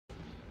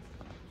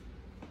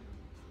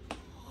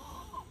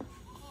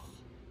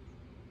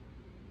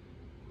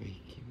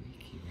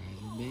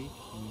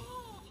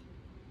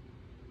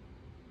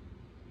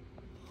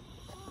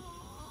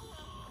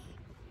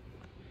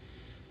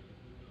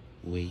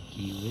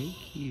Wakey,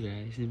 wakey,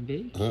 rise and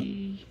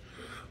bakey.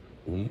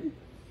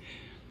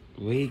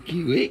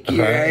 Wakey, wakey,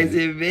 rise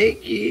and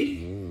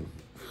bakey.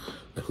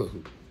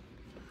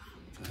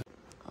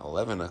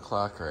 11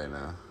 o'clock right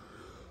now.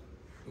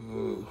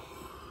 What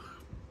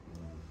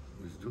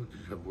you doing? Did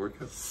you have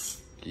workout?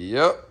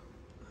 Yep.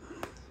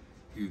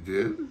 You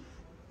did?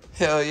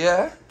 Hell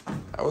yeah.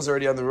 I was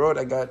already on the road.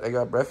 I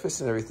got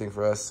breakfast and everything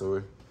for us,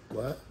 so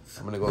What?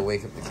 I'm gonna go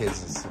wake up the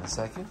kids in a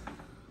second.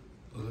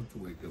 I'll have to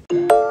wake up.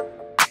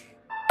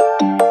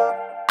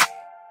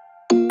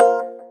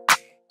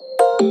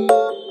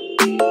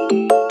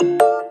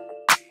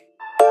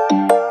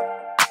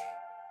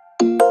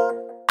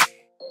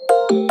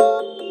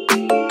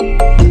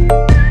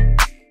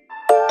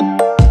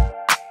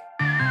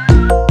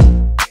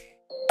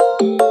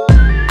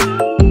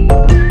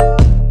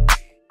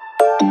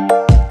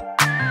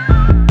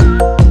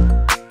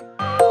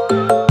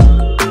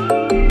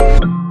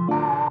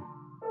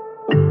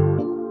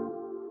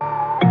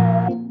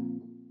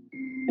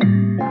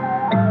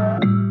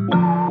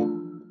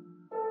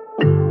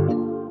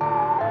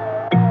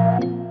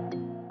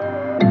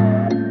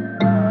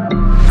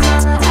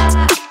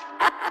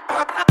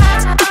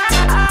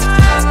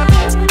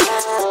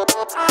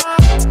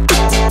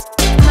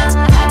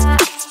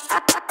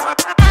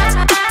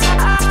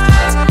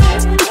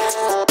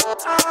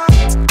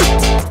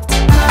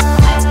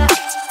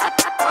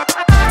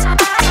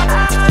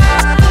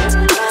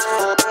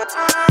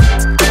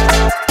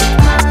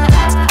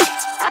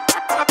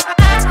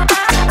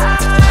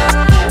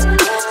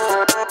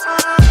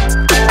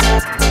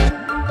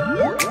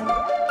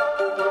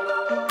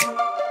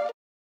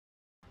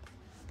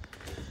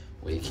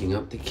 Waking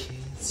up the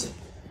kids.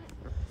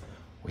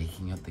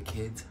 Waking up the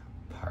kids,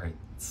 part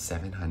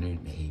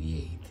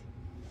 788.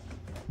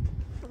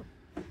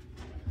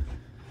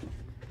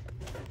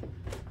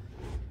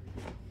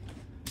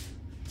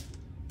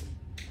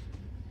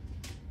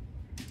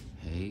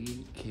 Hey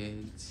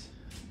kids.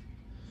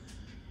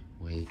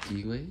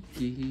 Wakey,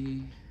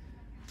 wakey.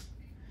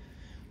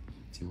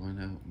 Do you want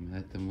to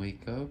let them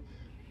wake up?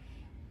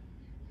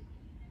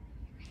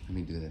 Let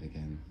me do that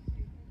again.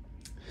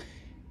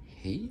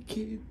 Hey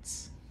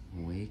kids,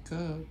 wake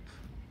up.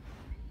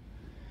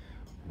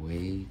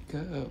 Wake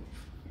up.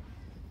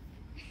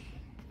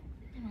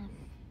 I'm up.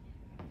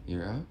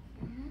 You're up?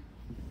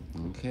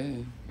 Mm-hmm.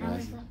 Okay. I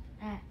was up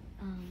at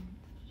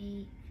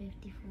 8:54.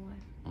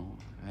 Oh,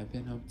 I've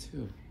been up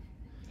too.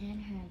 And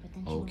her, but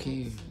then she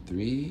Okay, went up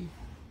 3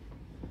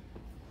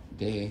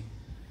 day.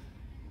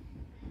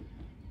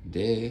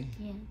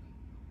 Yeah.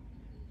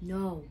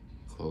 No.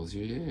 Close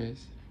your ears.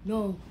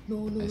 No.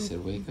 I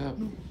said wake up.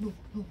 No.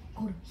 Hold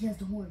on. He has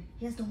the horn.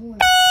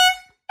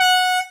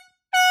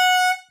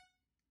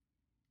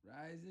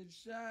 Rise and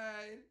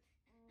shine.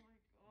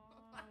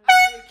 Oh my god.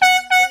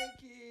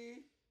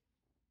 Wakey.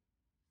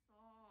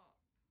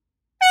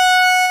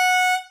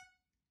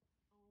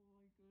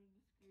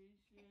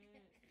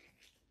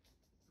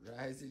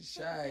 Rise and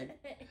shine.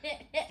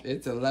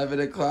 It's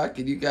 11 o'clock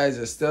and you guys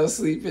are still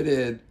sleeping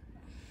in.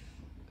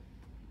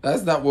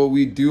 That's not what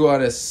we do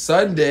on a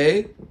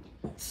Sunday.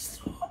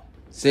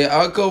 Say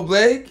Uncle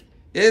Blake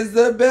is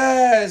the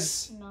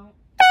best. No.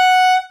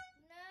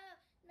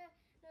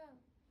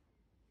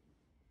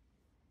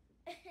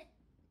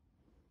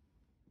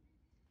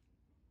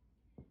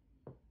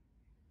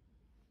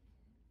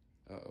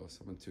 Uh-oh,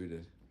 someone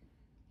tooted.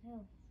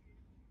 No.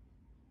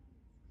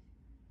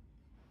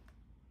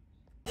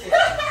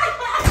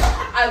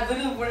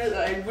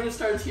 I wouldn't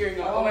start tearing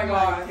up. Oh my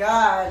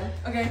God.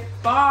 Okay,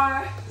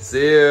 bye.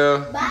 See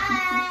you.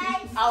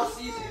 Bye. I'll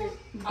see you soon.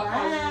 I'll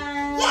call you.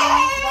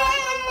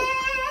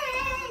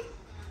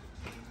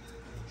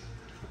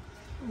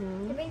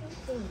 The baby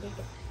thing.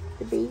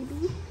 The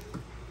baby.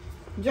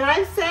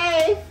 Drive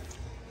safe.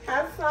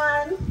 Have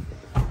fun.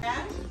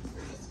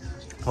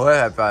 What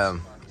I found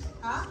him?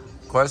 Huh?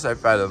 Of course I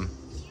found him.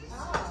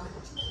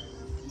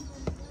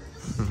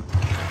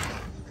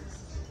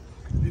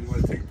 You didn't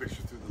want to take a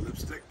picture through the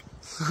lipstick?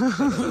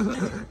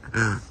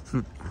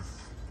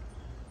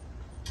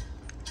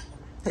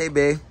 Hey,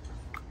 babe.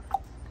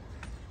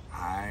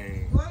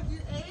 Hi. What, you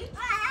ate?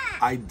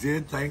 I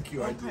did, thank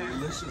you. I did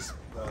delicious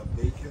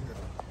bacon.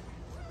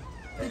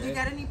 Did you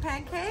get any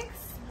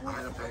pancakes? I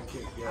had a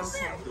pancake, yes.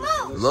 Okay. It was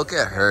delicious. Look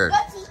at her.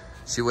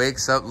 She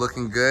wakes up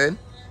looking good.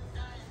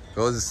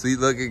 Goes to sleep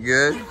looking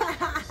good.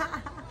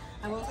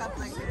 I woke up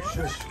like this.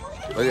 Shush.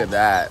 Look at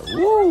that.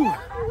 Woo!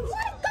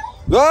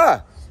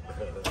 Ah!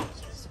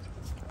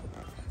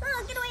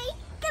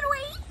 Get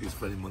away. These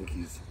funny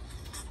monkeys.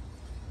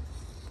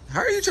 How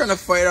are you trying to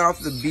fight off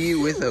the bee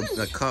with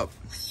a cup?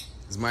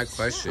 Is my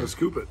question. So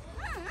scoop it.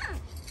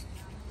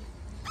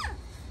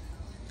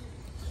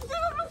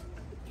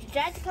 She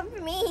tried to come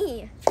for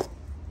me.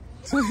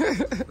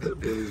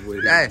 Billy's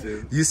waiting Hey,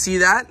 too. you see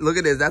that? Look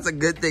at this. That's a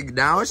good thing.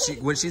 Now,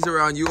 when she's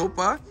around you,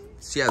 Opa,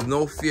 she has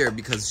no fear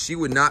because she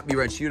would not be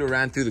right. She would have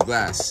ran through the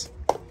glass.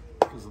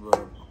 Because of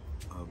a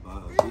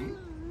bee?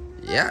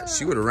 Yeah,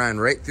 she would have ran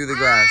right through the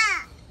glass.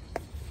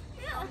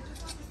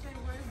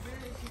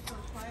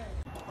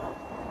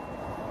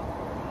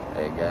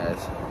 Hey guys,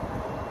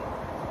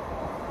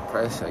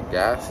 price of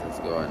gas is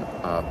going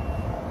up.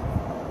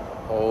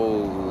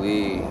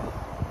 Holy,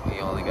 we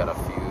only got a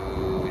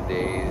few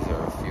days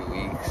or a few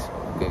weeks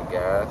of good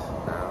gas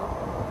now.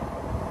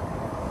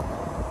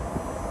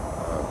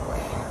 Oh boy.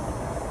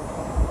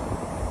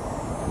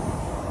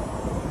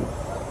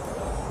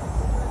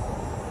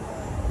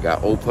 We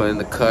got Opa in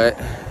the cut.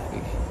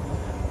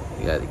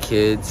 We got the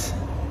kids.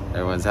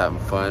 Everyone's having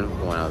fun. We're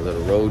going on a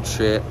little road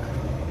trip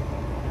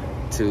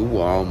to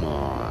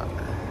Walmart.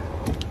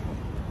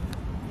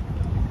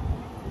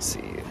 Let's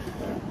see.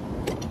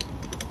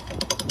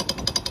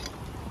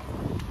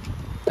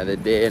 Another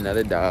day,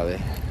 another dollar. You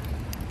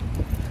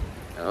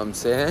know what I'm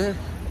saying?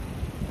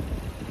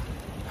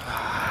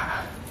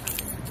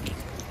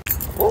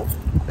 Oh,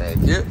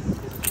 thank you.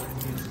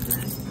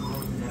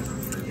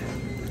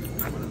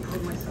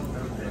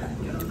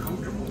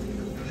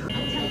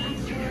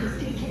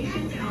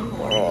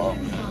 Oh.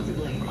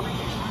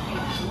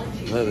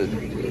 Another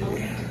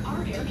day.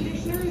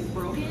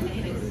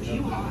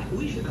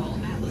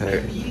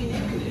 Hey.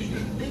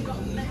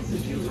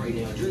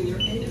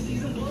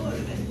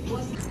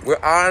 We're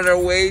on our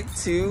way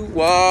to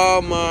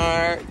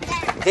Walmart.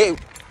 Hey.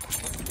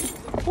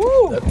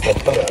 Woo.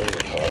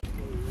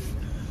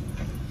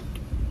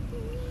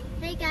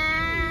 Hey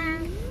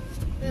guys.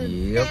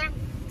 Yep.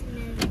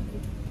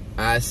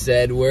 I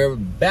said we're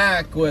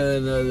back with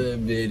another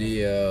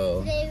video.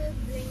 Today we're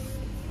bringing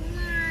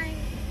slime.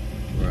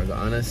 We're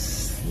on a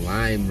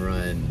slime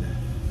run.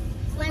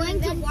 We're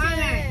going to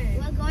Walmart.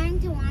 We're going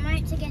to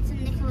Walmart to get some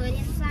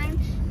Nickelodeon slime,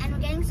 and we're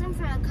getting some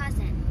for our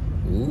cousin.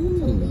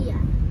 Ooh. Leah.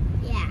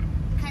 Yeah,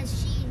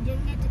 because she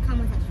didn't get to come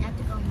with us. She had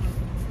to go home.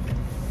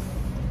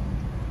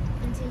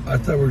 I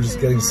thought we were just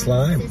getting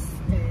slime. Sisters.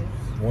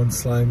 One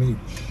slime each.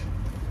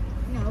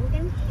 No, we're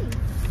getting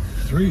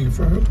 3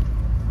 for who?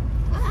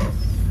 us.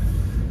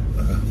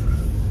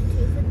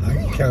 I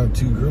can count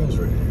 2 girls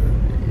right here.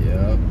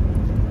 Yep.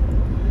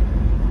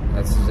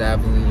 That's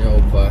Zapping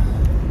Opa.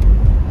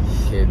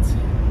 Kids.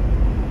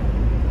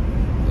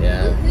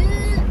 Yeah. On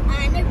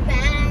the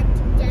back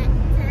to get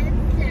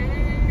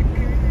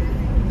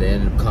They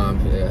ended up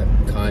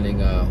conning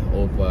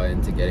Opa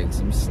into getting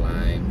some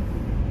slime.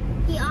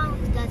 He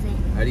always does it.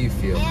 How do you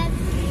feel? I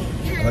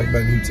like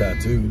my new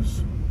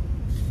tattoos.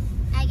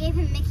 I gave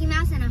him Mickey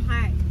Mouse and a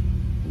heart.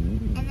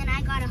 Ooh. And then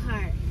I got a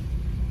heart.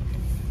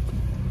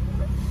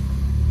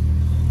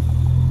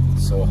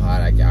 So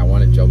hot. I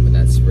want to jump in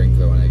that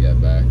sprinkler when I get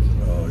back.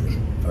 Oh, yeah.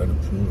 Find a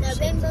pool or The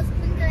something. rainbow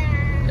sprinkler.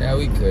 Yeah,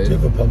 we Do you could.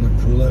 have a public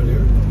pool out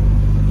here?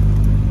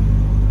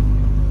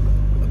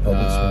 A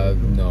public swimming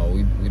pool? No,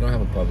 we don't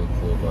have a public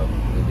pool, but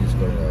we just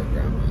go to our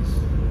grandma's.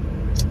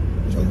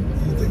 You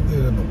think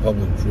they'd have a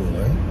public pool, eh?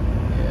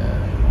 Yeah.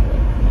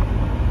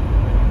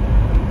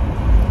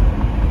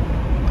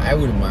 I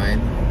wouldn't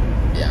mind, to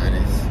be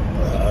honest.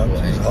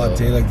 It's a hot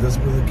day like this,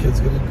 where the kids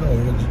gonna go?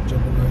 They're gonna just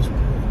jump in a nice pool.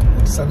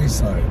 Like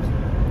Sunnyside.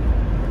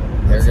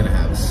 They're gonna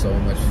have so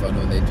much fun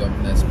when they jump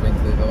in that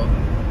sprinkler, though.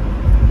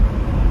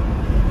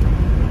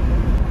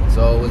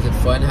 So, was it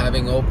fun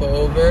having Opa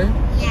over?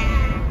 Yeah.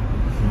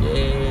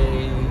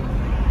 Yay!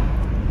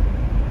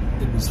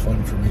 It was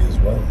fun for me as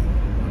well.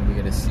 We're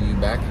gonna see you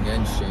back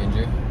again,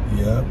 stranger.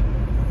 Yeah.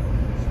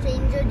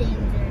 Stranger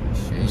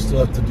danger. We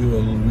still have to do a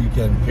little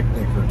weekend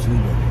picnic or 2,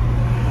 but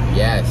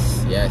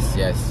Yes, yes,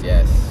 yes,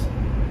 yes.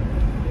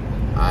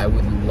 I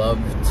would love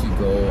to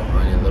go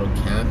on a little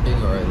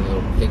camping or a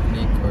little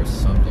picnic or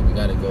something. We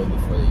gotta go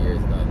before the year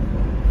is done.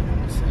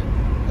 100%.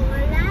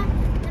 Hola,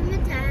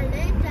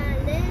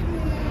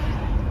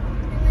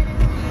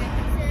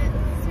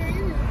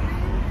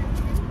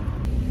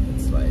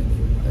 It's like,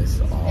 it's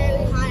all...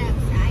 very hot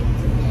outside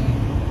today.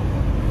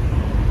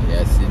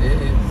 Yes, it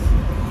is.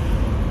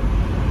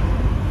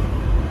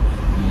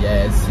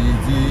 Yes,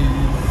 it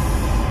is.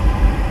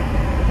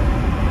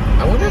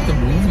 I wonder if the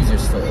movies are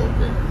still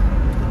open.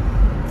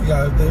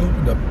 yeah, they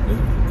opened up.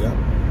 Yeah.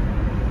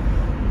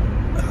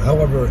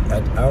 However,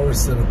 at our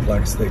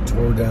Cineplex, they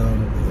tore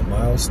down the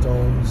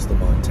Milestones, the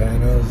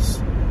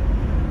Montanas.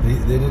 They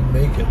didn't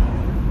make it.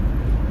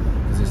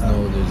 Because there's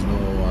no,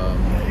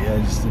 Yeah, I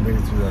just didn't make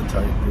it through that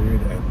time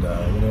period. And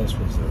what else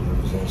was there?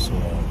 There was also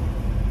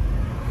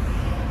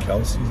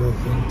Kelsey's, I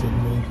think,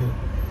 didn't make it.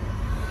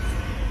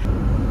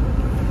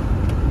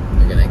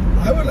 they're gonna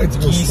I would like to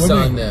go geese swimming.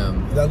 on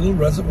them. That little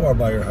reservoir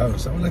by your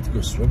house. I would like to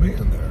go swimming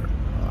in there.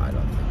 Oh, I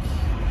don't think.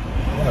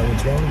 Why?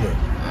 What's wrong with it?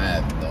 I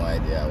have no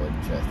idea. I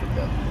wouldn't trust it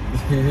though.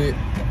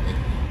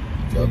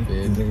 Jump You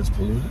in. think it's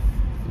polluted?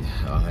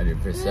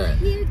 100%.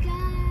 Here,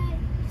 guys.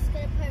 Just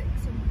gonna park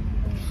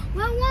somewhere.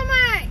 Well,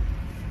 Walmart.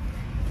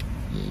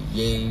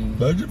 Yay.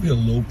 Imagine if you had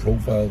a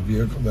low-profile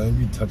vehicle, man.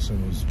 You'd touch some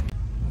of those.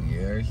 We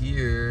are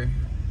here.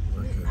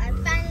 I'm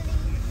finally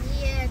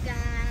here,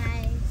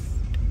 guys.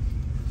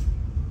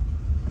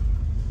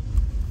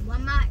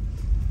 Walmart.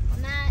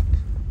 Walmart.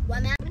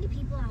 Walmart. How many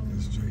people are there?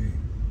 SJ.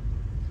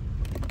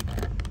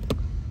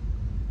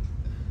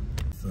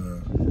 It's,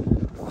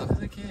 Look at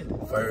the kid.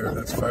 fire.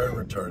 That's fire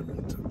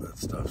retardant. That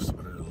stuff's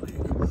but it'll leak.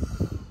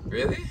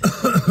 Really?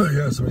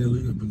 Yeah, somebody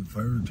leave it with a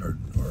fire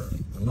retardant, or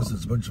unless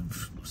it's a bunch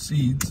of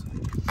seeds.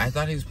 I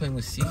thought he was playing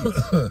with seeds.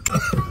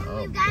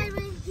 You guys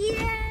were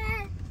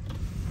here.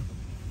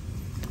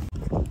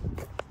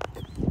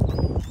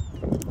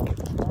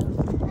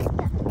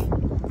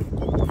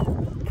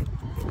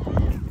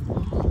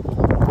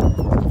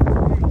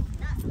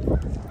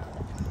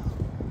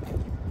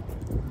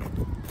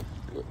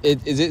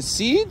 Is it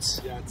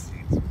seeds? Yeah, it's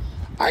seeds.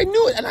 I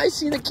knew it, and I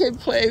seen a kid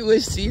play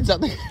with seeds on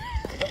the.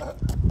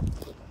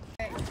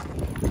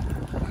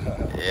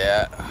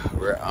 Yeah,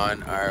 we're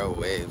on our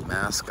way.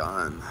 Mask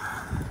on.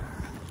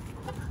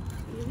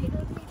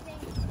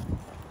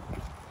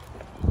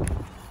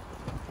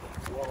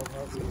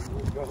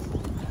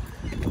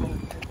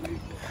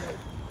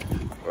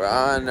 We're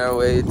on our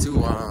way to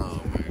Walmart.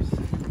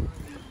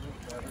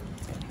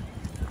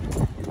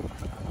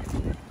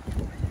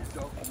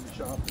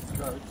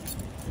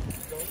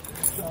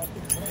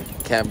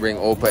 Can't bring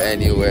Opa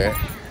anywhere.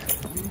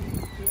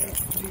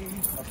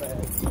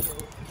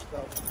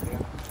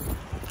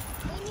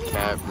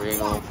 Can't bring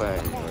Opa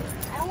anywhere.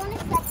 I want a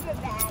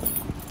separate bag.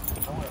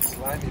 I want a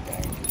slimy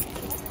bag.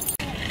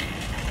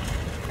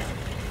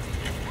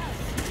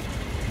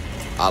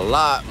 A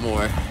lot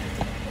more.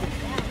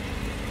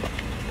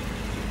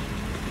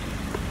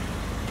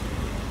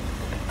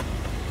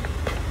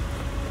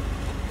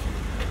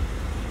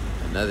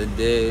 Another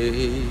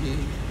day.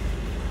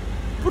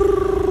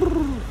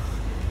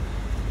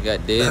 You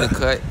got day in the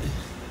cut.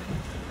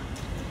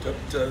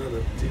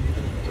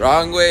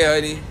 Wrong way,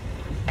 honey.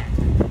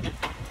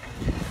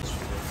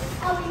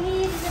 All we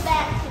need is a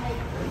bag to make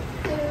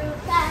two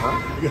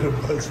bags. You got a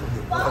buzz from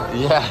the bug.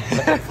 Yeah.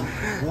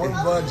 One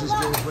bug just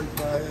goes right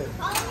by it.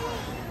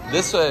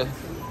 This way. Look,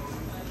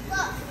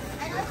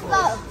 and let's go.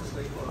 Come.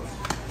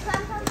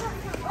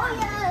 Oh,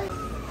 yes.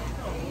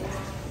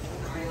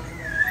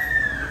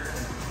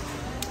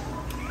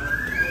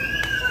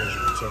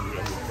 It's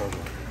undercover.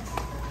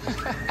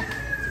 It's a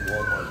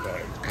Walmart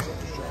bag. It's on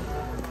the shelf.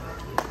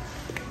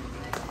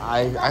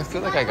 I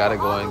feel like I gotta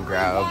go and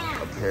grab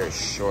a pair of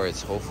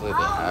shorts. Hopefully they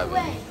have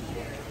it.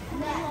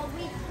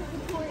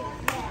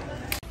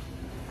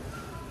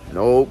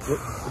 Nope.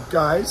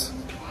 Guys,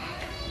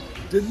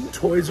 didn't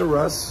Toys R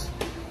Us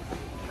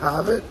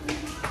have it?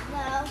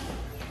 No.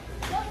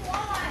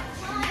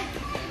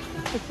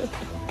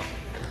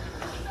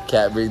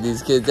 Can't bring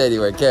these kids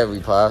anywhere, can we,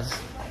 Pops?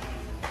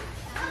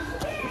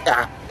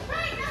 Ah.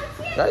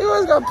 Now you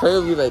always gotta play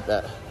with me like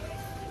that.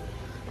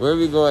 Where are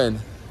we going?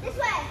 This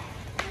way.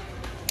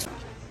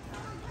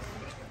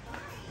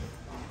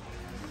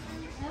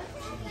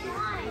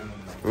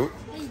 Ooh.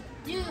 They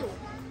do.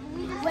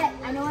 Wait,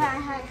 I know where I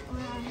had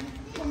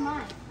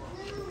mine.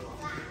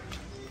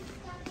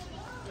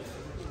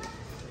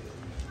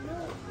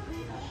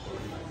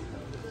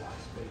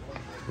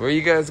 Where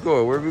you guys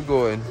going? Where are we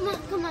going?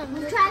 Come on.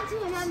 We're trying to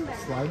remember.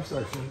 Slime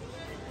section.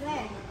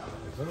 Where?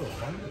 Oh,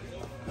 find it.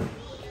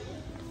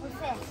 What's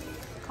this?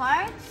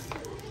 Cards?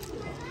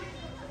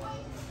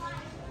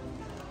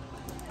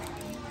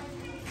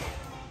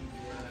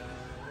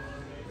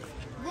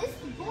 This is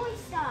boy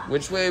stuff.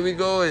 Which way are we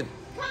going?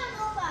 Come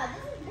on, Opa.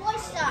 This is boy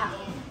stuff.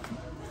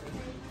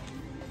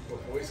 Well,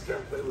 boys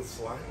can't play with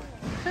slime.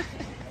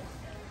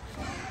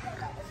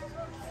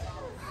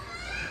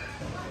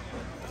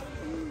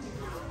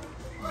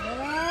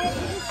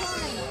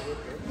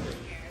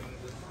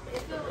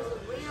 If it was a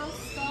real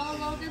stall,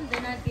 Logan,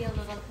 then I'd be a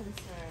little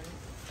concerned.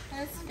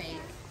 That's fake.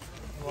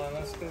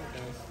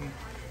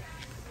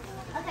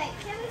 Okay,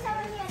 can we tell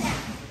him here now?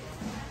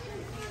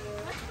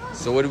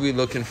 So what are we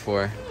looking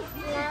for?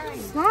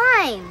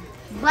 Slime.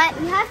 But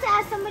you have to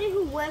ask somebody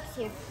who works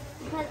here.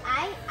 Because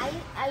I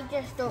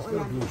just don't Got a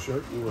remember. blue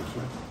shirt. You look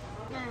sure.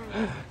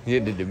 You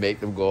need to make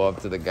them go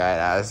up to the guy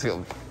and ask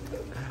him.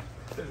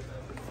 Do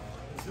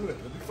it.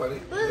 It'll be funny.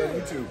 Put it on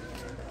YouTube.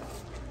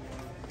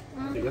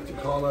 You have to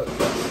call it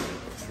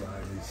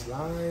slimy,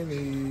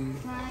 slimy,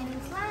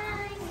 Slime,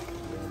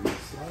 slime.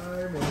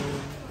 slimy.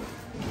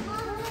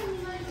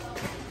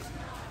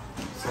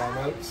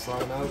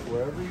 Slime out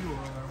wherever you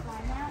are.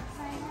 Slime out,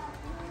 slime out.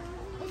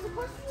 It's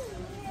supposed to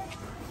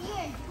be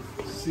here.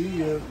 See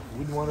ya.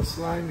 Wouldn't want to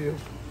slime you.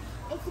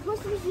 It's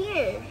supposed to be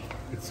here.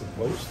 It's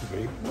supposed to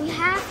be. We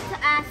have to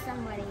ask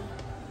somebody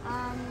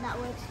that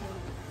works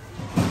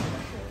here.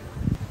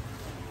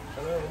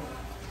 Hello.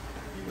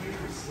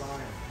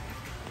 Slime.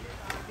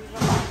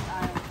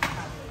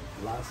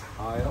 Last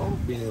aisle,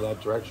 being in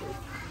that direction.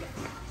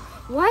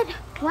 What?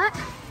 What?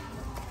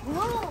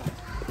 Whoa.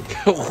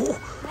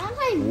 Don't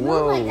say move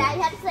Whoa. like that.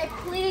 You have to say,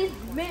 please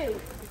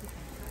move.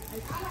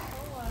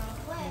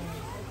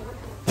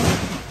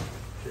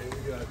 Okay, we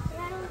got.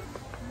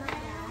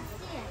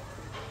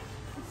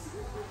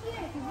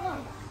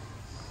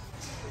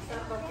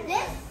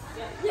 This?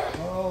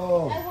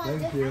 Oh, I want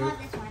thank this. I you. want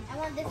this one. I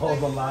want this Oh, one.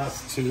 the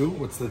last two.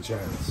 What's the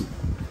chance?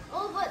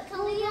 Oh, but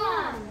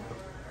Talia.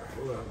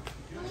 Hold on.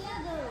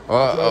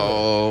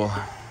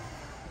 Uh-oh.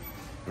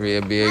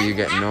 Rhea Beer, you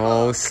get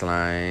no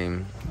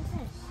slime.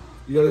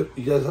 You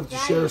guys have to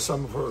share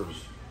some of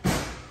hers.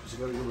 She's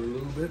gotta give her a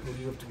little bit, and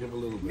you have to give a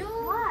little bit. No.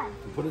 What?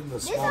 And put it in a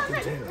This small sounds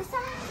like, container. this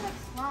sounds like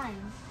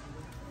slime.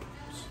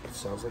 It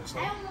sounds like I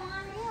slime. don't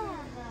want it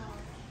though.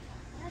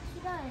 What she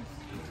does?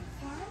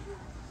 Slime?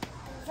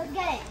 Let's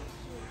get it.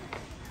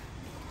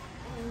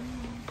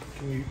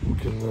 We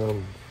can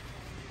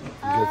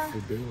get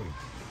for baby.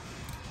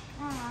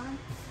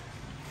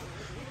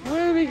 What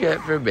do we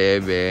get for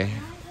baby?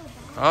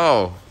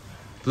 Oh,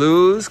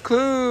 Blue's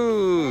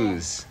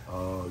Clues.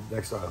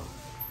 Next aisle.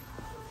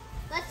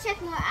 Let's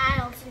check more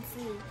aisles and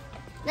see.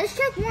 Let's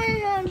check more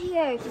around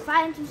here to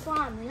find some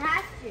slime. We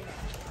have to.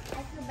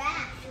 I feel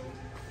bad.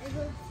 I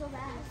feel so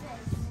bad.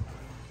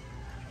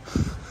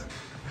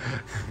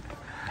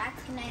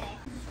 That's kinetic.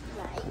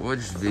 Right.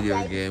 Which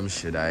video game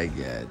should I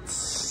get?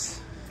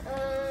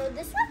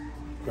 This one?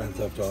 Grand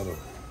Theft Auto.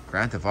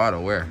 Grand Theft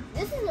Auto, where?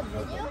 This is a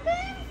video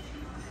game?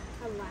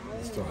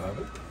 Still have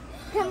it?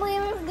 Can we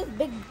remove this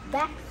big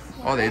back?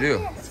 Oh, they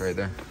do. It's right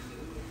there.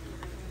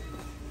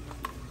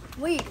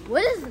 Wait,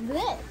 what is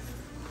this?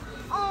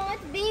 Oh,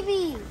 it's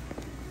baby.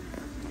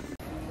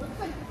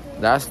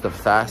 That's the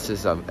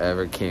fastest I've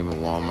ever came to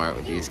Walmart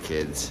with these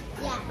kids.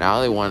 Yeah.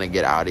 Now they want to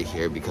get out of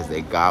here because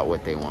they got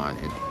what they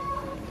wanted.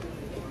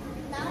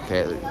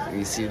 Okay,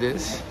 you see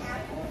this?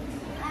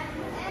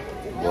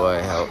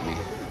 Boy, help me.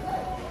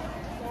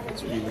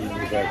 That's what you need in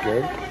the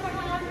backyard.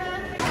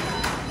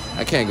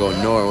 I can't go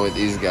nowhere with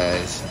these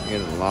guys. I'm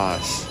getting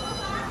lost.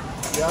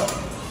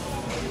 Yeah.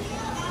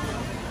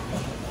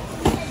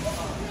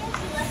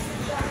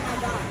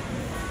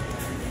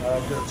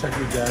 I'm gonna check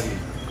your daddy.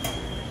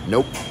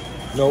 Nope.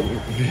 Nope.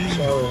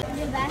 Sorry.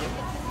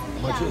 How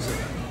much is it?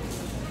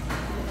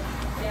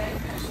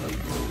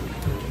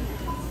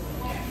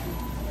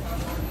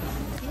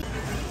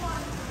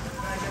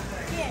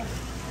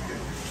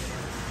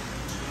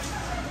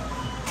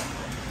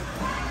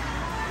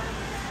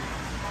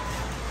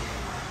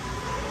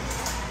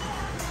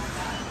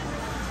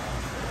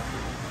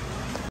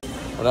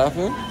 What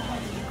happened?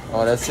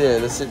 Oh, that's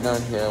it. Let's sit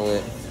down here and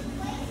wait.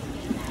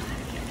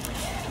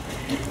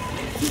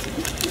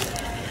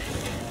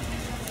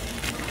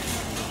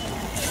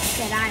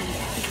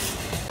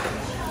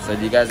 So,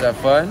 do you guys have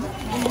fun?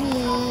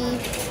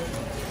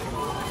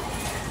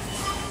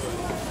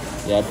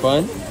 You had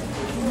fun?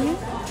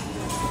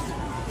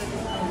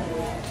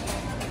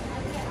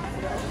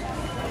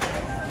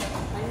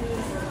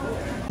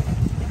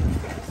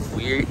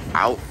 We're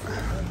out.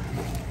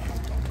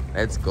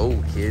 Let's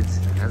go, kids.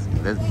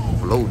 Let's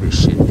blow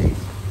this shit, dude.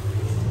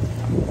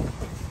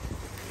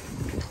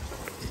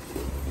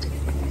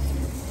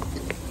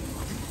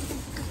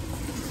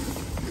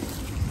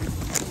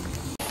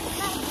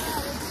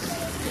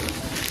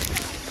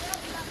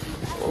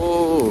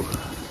 Oh,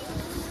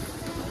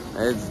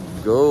 let's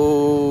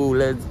go,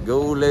 let's go,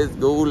 let's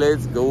go,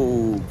 let's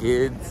go,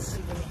 kids.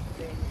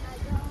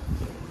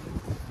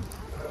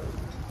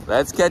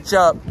 Let's catch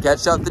up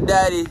to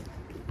daddy.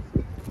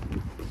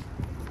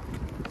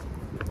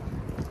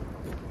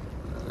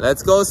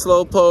 Let's go,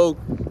 Slowpoke.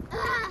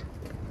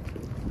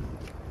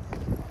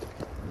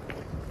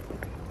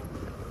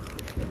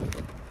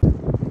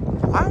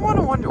 I want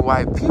to wonder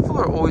why people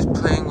are always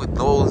playing with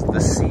the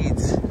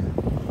seeds.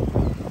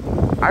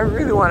 I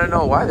really want to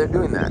know why they're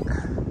doing that.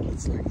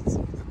 It's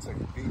like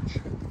a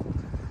beach.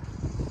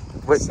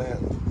 But,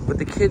 Sand. but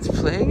the kids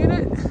playing in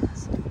it?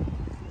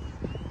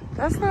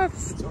 That's not...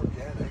 It's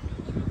organic.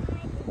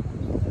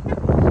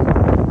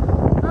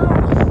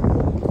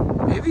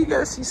 Maybe you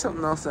guys see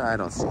something else that I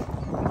don't see.